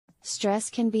Stress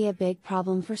can be a big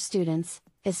problem for students,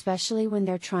 especially when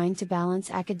they're trying to balance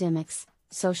academics,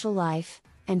 social life,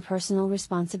 and personal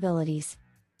responsibilities.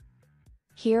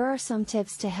 Here are some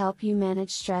tips to help you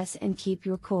manage stress and keep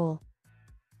your cool.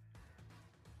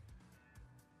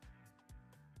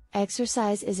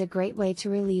 Exercise is a great way to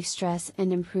relieve stress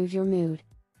and improve your mood.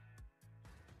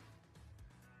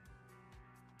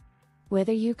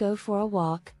 Whether you go for a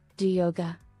walk, do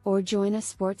yoga, or join a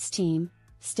sports team,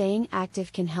 staying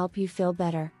active can help you feel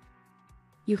better.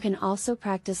 You can also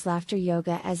practice laughter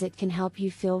yoga as it can help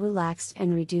you feel relaxed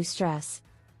and reduce stress.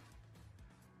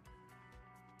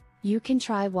 You can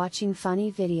try watching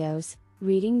funny videos,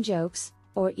 reading jokes,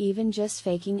 or even just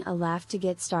faking a laugh to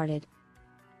get started.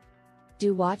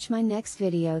 Do watch my next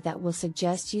video that will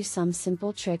suggest you some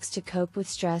simple tricks to cope with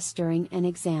stress during an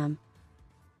exam.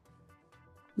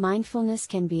 Mindfulness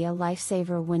can be a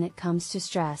lifesaver when it comes to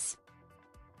stress.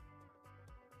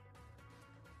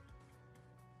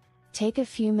 Take a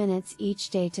few minutes each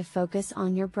day to focus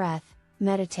on your breath,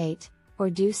 meditate, or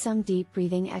do some deep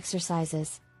breathing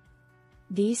exercises.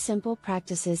 These simple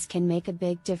practices can make a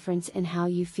big difference in how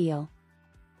you feel.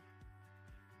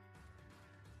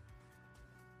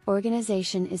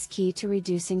 Organization is key to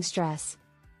reducing stress.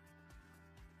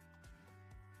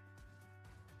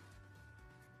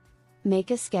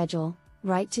 Make a schedule,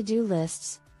 write to-do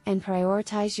lists, and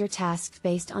prioritize your tasks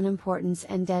based on importance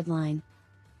and deadline.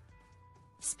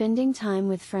 Spending time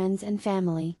with friends and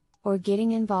family, or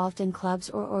getting involved in clubs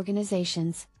or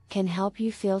organizations, can help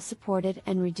you feel supported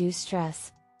and reduce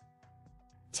stress.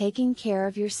 Taking care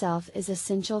of yourself is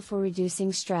essential for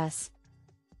reducing stress.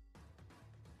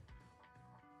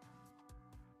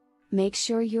 Make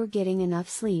sure you're getting enough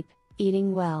sleep,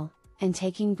 eating well, and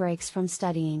taking breaks from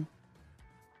studying.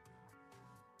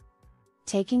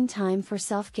 Taking time for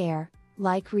self-care,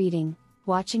 like reading,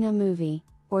 watching a movie,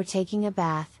 or taking a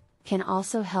bath, can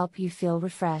also help you feel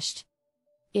refreshed.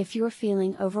 If you're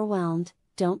feeling overwhelmed,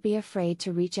 don't be afraid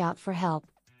to reach out for help.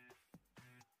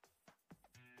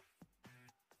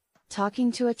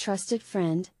 Talking to a trusted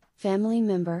friend, family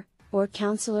member, or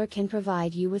counselor can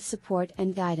provide you with support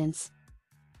and guidance.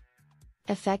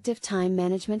 Effective time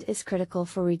management is critical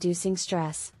for reducing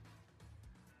stress.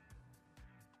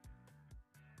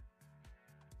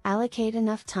 Allocate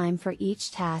enough time for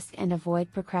each task and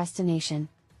avoid procrastination.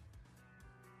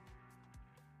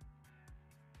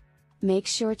 Make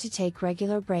sure to take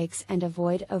regular breaks and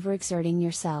avoid overexerting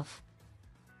yourself.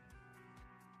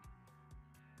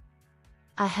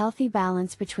 A healthy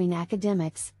balance between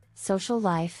academics, social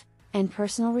life, and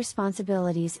personal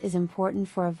responsibilities is important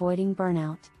for avoiding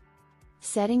burnout.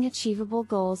 Setting achievable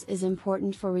goals is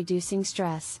important for reducing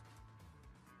stress.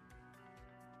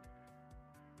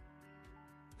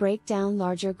 Break down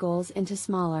larger goals into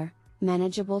smaller,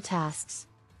 manageable tasks.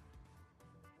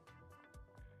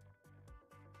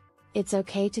 It's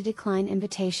okay to decline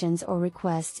invitations or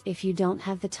requests if you don't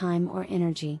have the time or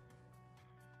energy.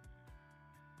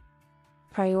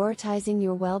 Prioritizing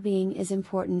your well-being is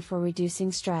important for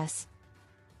reducing stress.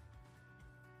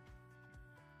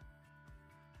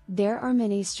 There are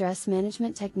many stress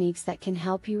management techniques that can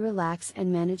help you relax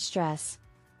and manage stress.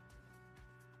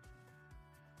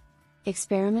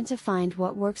 Experiment to find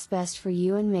what works best for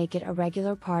you and make it a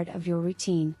regular part of your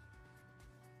routine.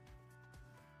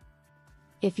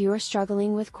 If you are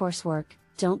struggling with coursework,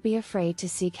 don't be afraid to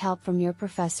seek help from your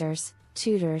professors,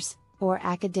 tutors, or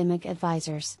academic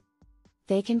advisors.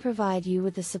 They can provide you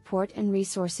with the support and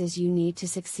resources you need to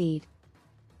succeed.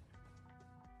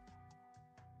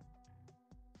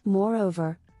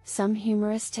 Moreover, some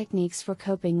humorous techniques for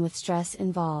coping with stress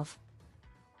involve: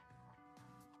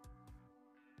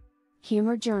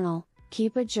 Humor journal.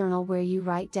 Keep a journal where you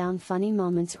write down funny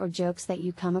moments or jokes that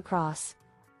you come across.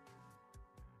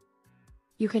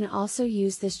 You can also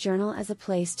use this journal as a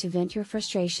place to vent your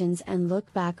frustrations and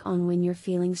look back on when you're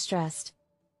feeling stressed.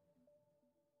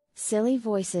 Silly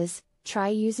voices. Try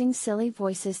using silly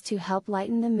voices to help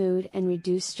lighten the mood and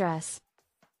reduce stress.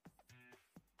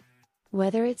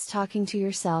 Whether it's talking to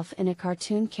yourself in a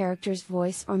cartoon character's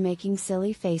voice or making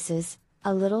silly faces,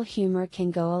 a little humor can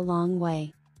go a long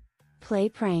way. Play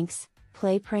pranks.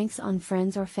 Play pranks on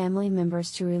friends or family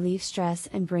members to relieve stress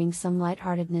and bring some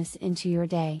lightheartedness into your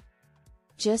day.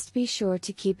 Just be sure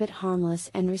to keep it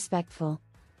harmless and respectful.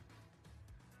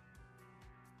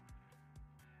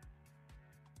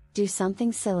 Do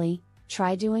something silly.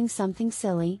 Try doing something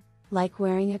silly, like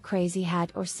wearing a crazy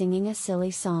hat or singing a silly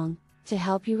song, to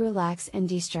help you relax and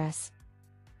de-stress.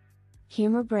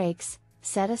 Humor breaks.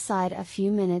 Set aside a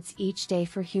few minutes each day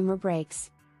for humor breaks.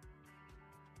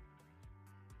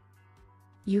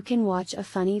 You can watch a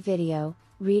funny video,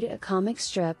 read a comic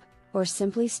strip, or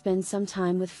simply spend some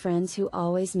time with friends who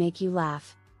always make you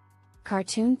laugh.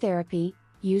 Cartoon therapy: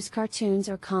 use cartoons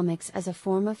or comics as a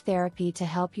form of therapy to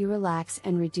help you relax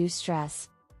and reduce stress.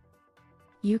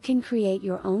 You can create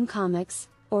your own comics,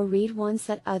 or read ones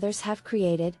that others have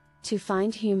created, to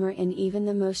find humor in even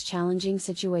the most challenging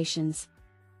situations.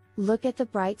 Look at the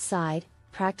bright side: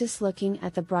 practice looking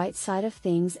at the bright side of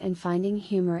things and finding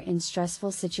humor in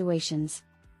stressful situations.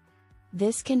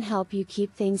 This can help you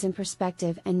keep things in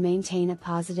perspective and maintain a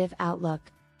positive outlook.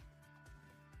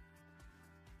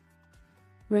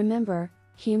 Remember,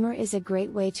 humor is a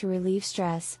great way to relieve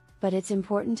stress, but it's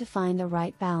important to find the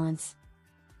right balance.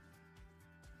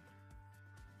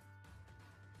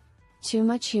 Too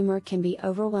much humor can be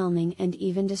overwhelming and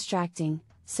even distracting,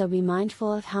 so be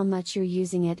mindful of how much you're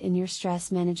using it in your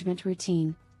stress management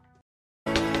routine.